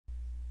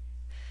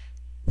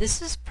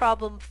This is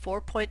problem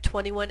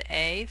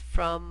 4.21a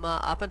from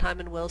Oppenheim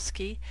and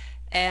Willsky,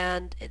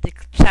 and the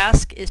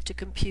task is to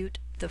compute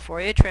the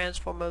Fourier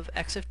transform of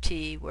x of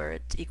t where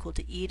it's equal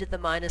to e to the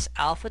minus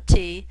alpha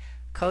t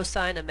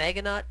cosine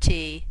omega naught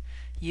t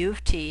u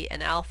of t,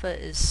 and alpha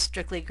is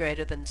strictly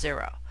greater than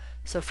 0.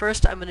 So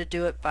first I'm going to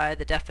do it by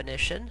the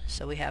definition.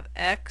 So we have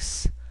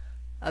x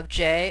of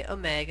j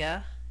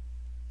omega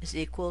is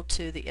equal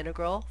to the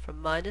integral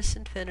from minus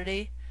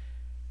infinity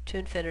to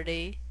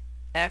infinity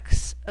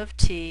x of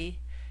t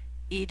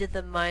e to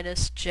the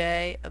minus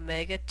j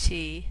omega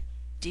t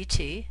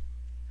dt,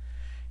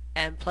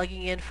 and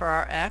plugging in for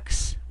our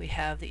x we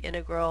have the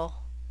integral.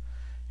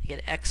 Again,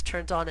 x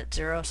turns on at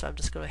 0, so I'm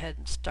just going to go ahead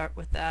and start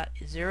with that.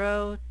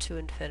 0 to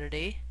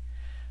infinity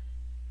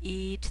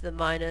e to the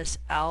minus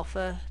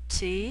alpha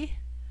t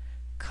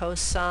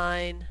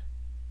cosine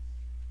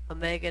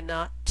omega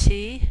naught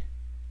t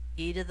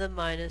e to the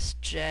minus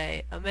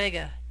j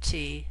omega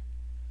t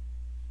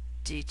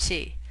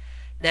dt.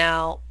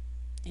 Now,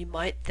 you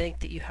might think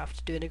that you have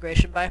to do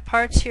integration by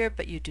parts here,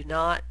 but you do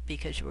not,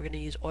 because we're going to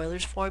use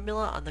Euler's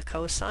formula on the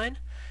cosine.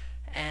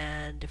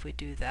 And if we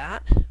do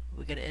that,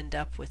 we're going to end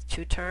up with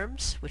two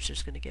terms, which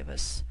is going to give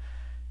us,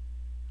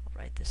 I'll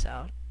write this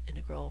out,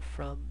 integral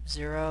from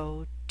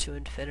 0 to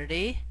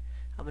infinity.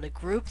 I'm going to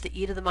group the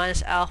e to the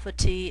minus alpha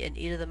t and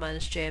e to the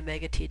minus j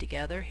omega t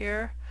together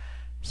here.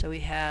 So we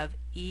have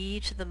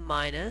e to the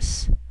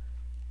minus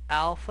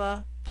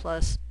alpha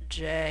plus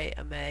j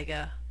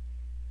omega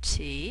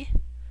t,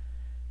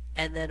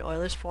 and then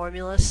Euler's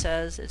formula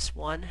says it's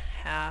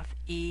 1/2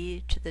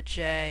 e to the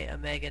j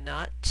omega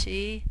naught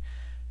t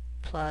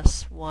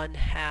plus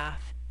 1/2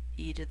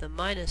 e to the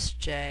minus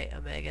j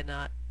omega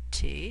naught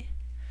t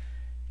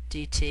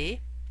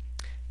dt.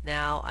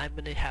 Now I'm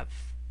going to have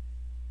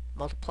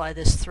multiply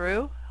this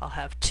through. I'll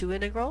have two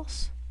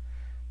integrals.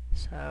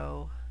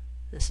 So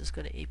this is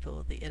going to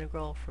equal the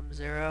integral from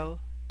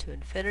 0 to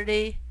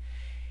infinity.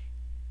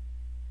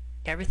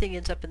 Everything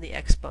ends up in the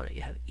exponent.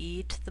 You have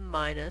e to the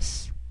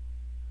minus,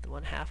 the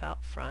 1/2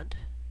 out front,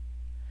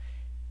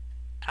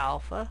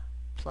 alpha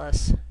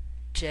plus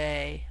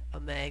j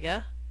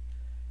omega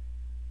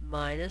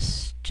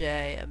minus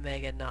j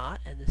omega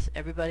naught, and this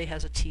everybody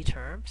has a t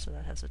term, so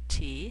that has a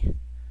t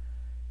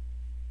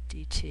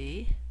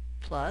dt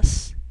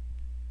plus,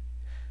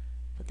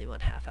 put the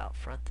 1/2 out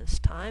front this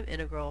time,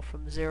 integral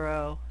from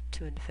 0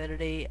 to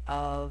infinity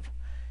of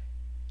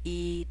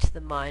e to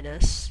the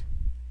minus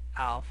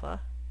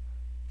alpha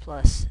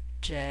plus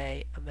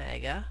j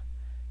omega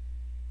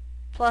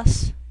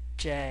plus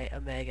j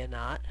omega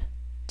naught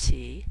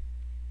t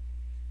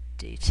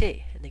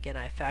dt. And again,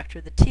 I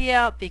factor the t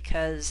out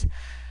because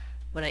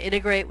when I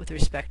integrate with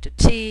respect to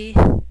t,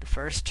 the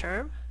first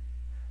term,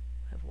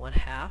 I have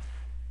 1/2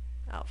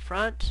 out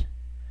front,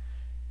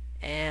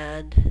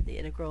 and the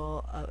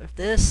integral of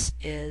this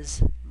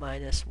is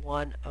minus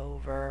 1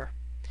 over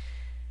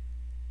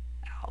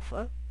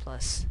alpha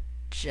plus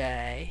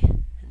j,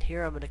 and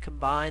here I'm going to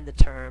combine the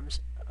terms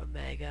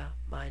omega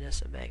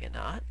minus omega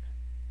naught.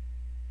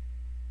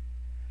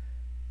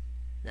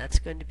 That's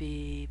going to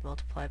be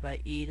multiplied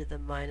by e to the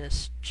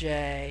minus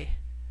j,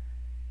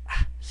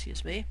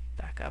 excuse me,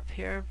 back up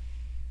here,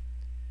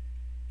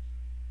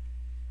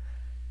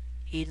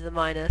 e to the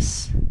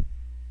minus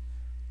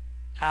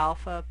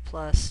alpha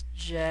plus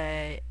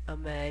j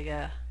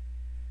omega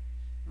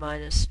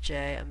minus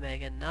j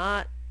omega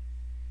naught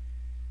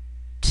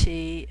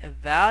t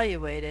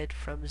evaluated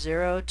from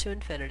 0 to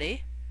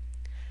infinity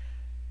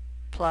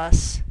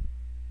plus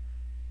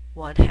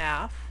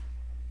 1/2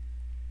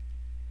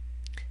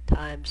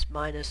 times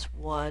minus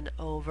 1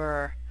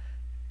 over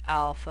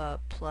alpha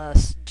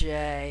plus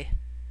j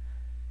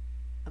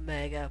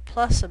omega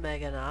plus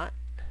omega naught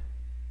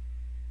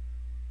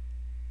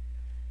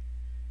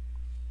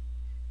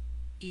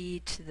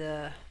e to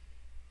the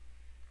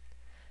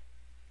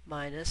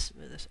minus,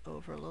 move this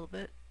over a little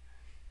bit,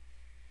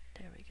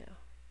 there we go,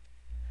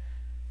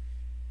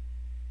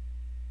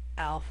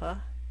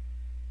 alpha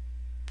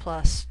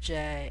plus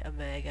j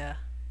omega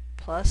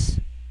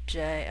plus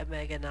j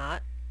omega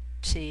naught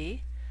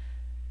t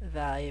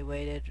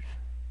evaluated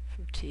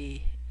from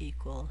t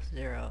equals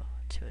 0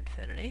 to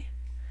infinity.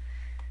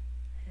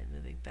 And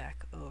moving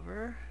back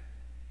over,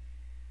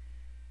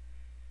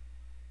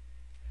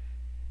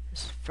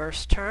 this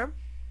first term,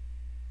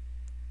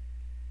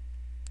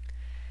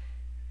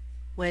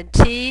 when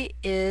t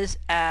is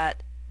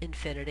at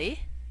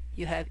infinity,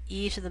 you have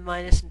e to the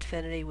minus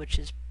infinity, which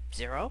is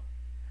 0.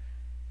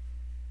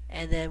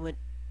 And then when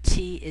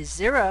t is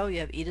 0, you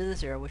have e to the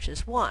 0, which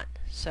is 1.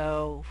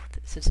 So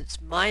since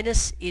it's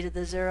minus e to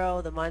the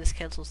 0, the minus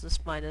cancels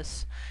this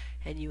minus,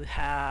 and you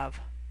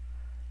have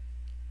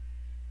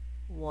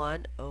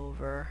 1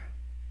 over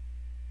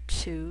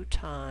 2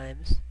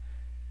 times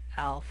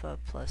alpha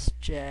plus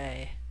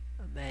j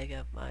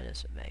omega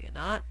minus omega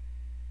naught.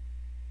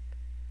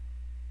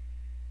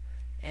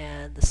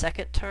 And the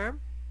second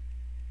term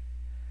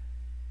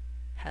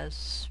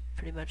has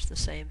pretty much the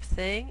same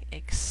thing,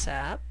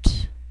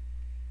 except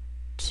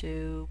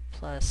 2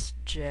 plus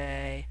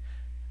j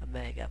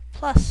omega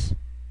plus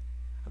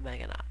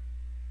omega naught.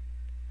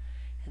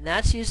 And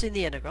that's using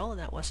the integral, and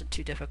that wasn't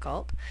too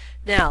difficult.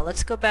 Now,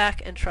 let's go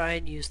back and try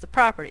and use the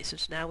property,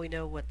 since now we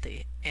know what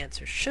the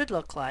answer should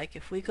look like.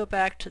 If we go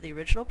back to the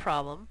original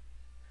problem,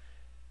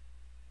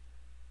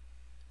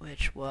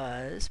 which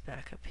was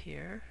back up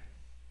here,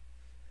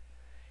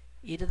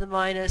 e to the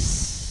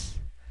minus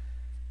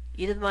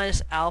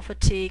alpha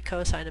t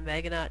cosine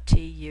omega naught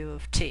t u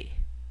of t.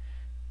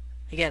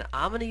 Again,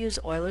 I'm going to use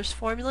Euler's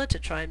formula to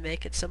try and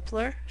make it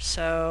simpler.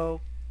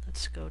 So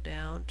let's go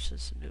down.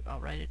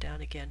 I'll write it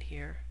down again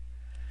here.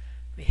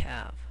 We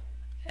have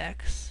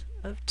x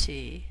of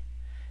t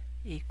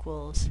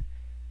equals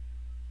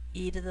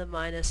e to the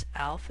minus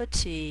alpha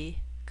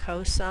t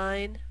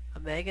cosine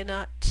omega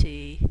naught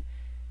t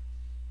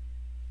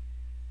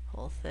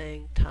whole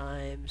thing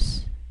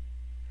times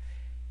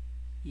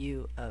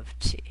u of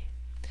t.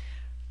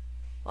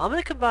 Well, I'm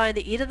going to combine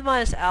the e to the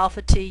minus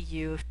alpha t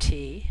u of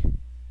t,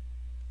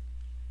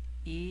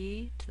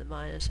 e to the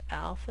minus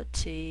alpha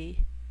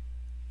t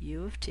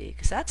u of t,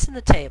 because that's in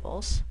the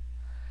tables,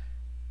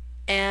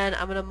 and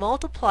I'm going to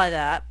multiply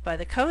that by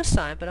the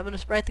cosine, but I'm going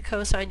to write the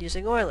cosine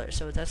using Euler,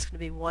 so that's going to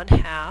be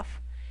 1/2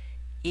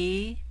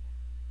 e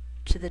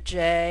to the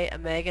j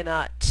omega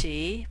naught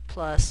t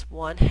plus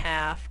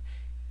 1/2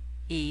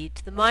 e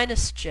to the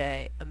minus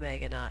j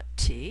omega naught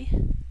t.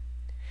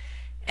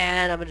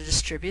 And I'm going to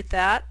distribute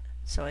that,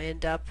 so I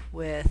end up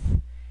with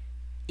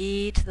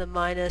e to the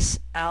minus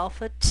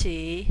alpha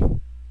t,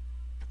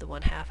 put the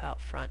 1/2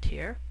 out front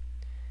here,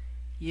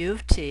 u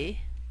of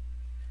t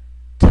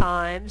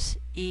times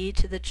e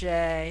to the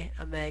j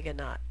omega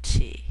naught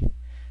t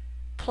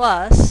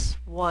plus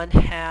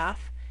 1/2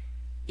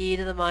 e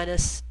to the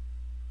minus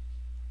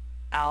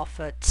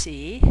alpha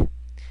t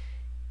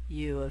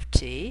u of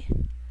t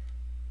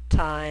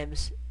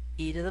times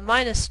e to the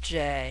minus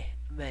j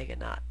omega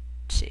naught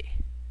t.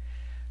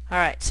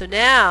 Alright, so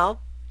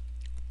now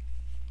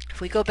if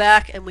we go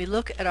back and we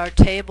look at our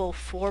table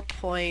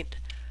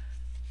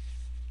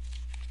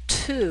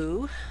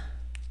 4.2,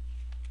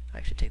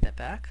 actually take that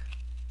back.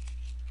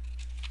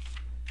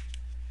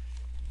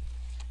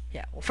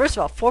 Yeah, well, first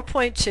of all,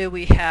 4.2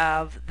 we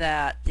have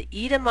that the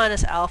e to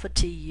minus alpha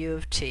t u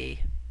of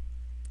t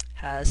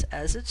has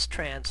as its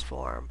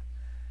transform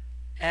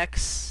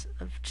x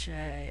of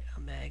j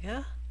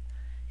omega.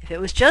 If it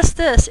was just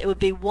this, it would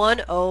be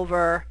 1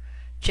 over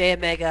j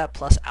omega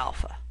plus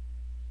alpha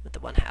with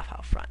the 1/2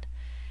 out front.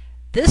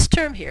 This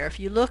term here, if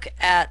you look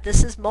at,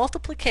 this is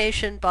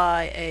multiplication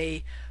by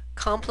a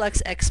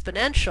complex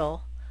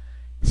exponential.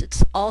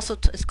 It's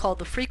called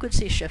the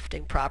frequency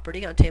shifting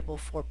property on table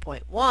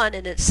 4.1,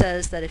 and it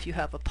says that if you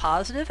have a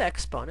positive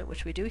exponent,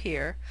 which we do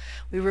here,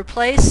 we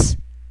replace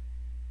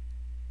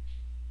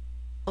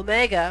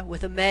omega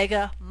with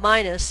omega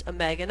minus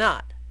omega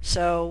naught.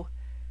 So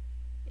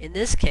in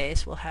this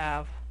case, we'll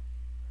have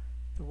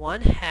the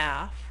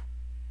 1/2,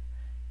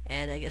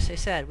 and I guess I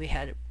said we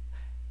had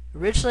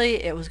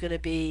originally it was going to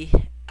be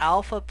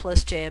alpha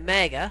plus j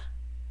omega,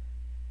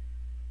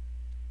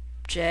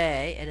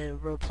 j, and then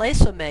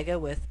replace omega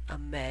with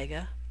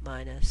omega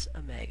minus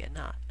omega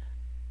naught.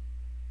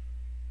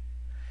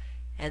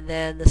 And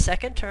then the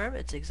second term,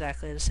 it's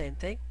exactly the same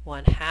thing,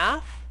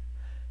 1/2,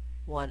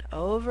 1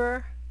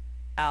 over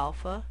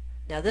alpha.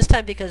 Now this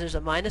time, because there's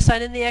a minus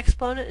sign in the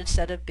exponent,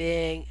 instead of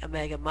being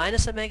omega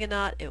minus omega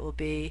naught, it will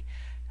be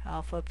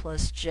alpha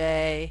plus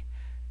j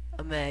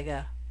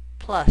omega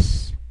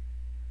plus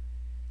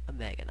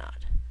omega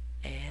naught.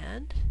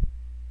 And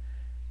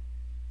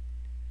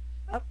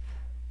up.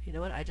 You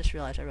know what? I just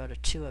realized I wrote a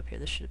 2 up here.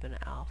 This should have been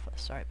an alpha.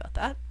 Sorry about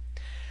that.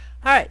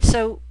 Alright,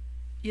 so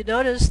you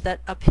notice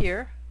that up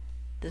here,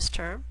 this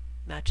term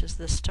matches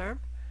this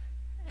term,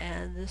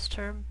 and this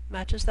term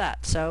matches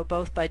that. So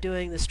both by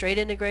doing the straight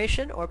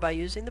integration or by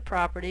using the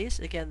properties.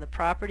 Again, the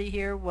property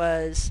here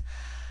was,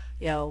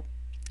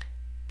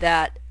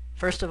 that,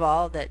 first of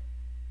all, that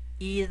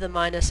e to the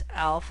minus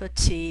alpha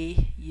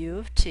t u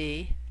of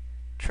t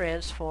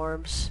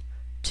transforms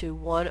to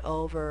 1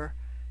 over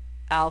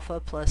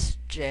alpha plus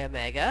j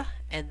omega,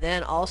 and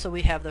then also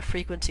we have the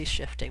frequency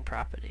shifting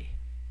property.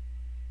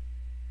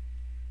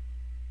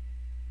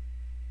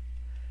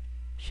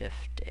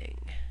 Shifting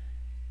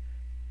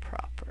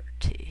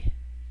property.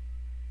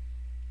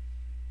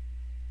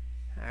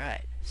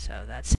 Alright, so that's